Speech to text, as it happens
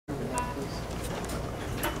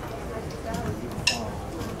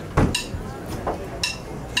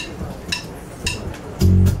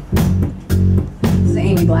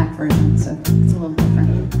black version, so it's a little different.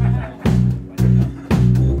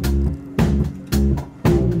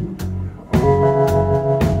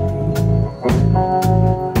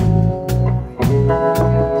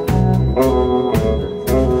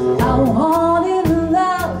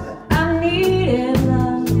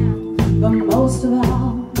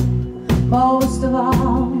 Most of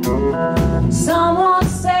all, someone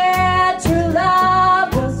said true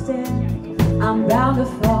love was dead. I'm bound to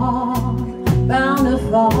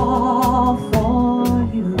fall for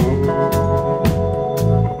you.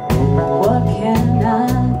 What can I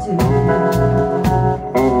do?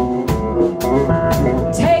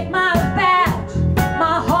 Take my badge,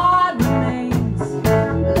 my heart remains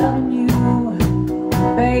loving you,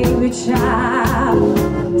 baby child.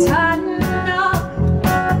 Tighten up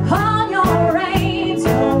on your reins,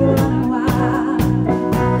 you're running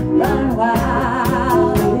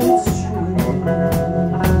wild, it's true.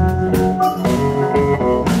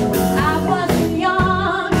 I was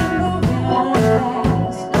young and moving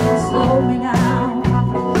fast, slow me down,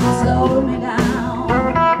 slow me down.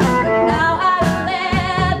 But now I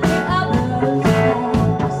let the others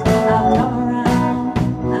pass.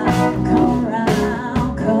 I've come around,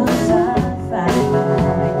 'cause I found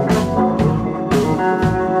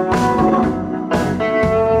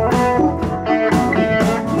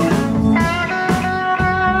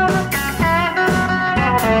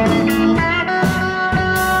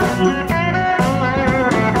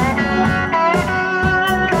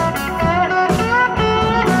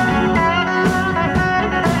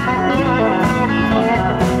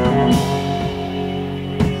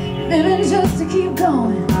living just to keep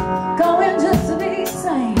going just to be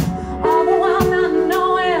sane. All the while not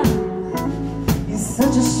knowing it's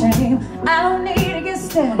such a shame. I don't need to get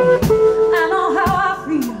steady, I know how I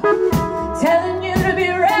feel, telling you to be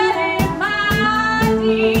ready.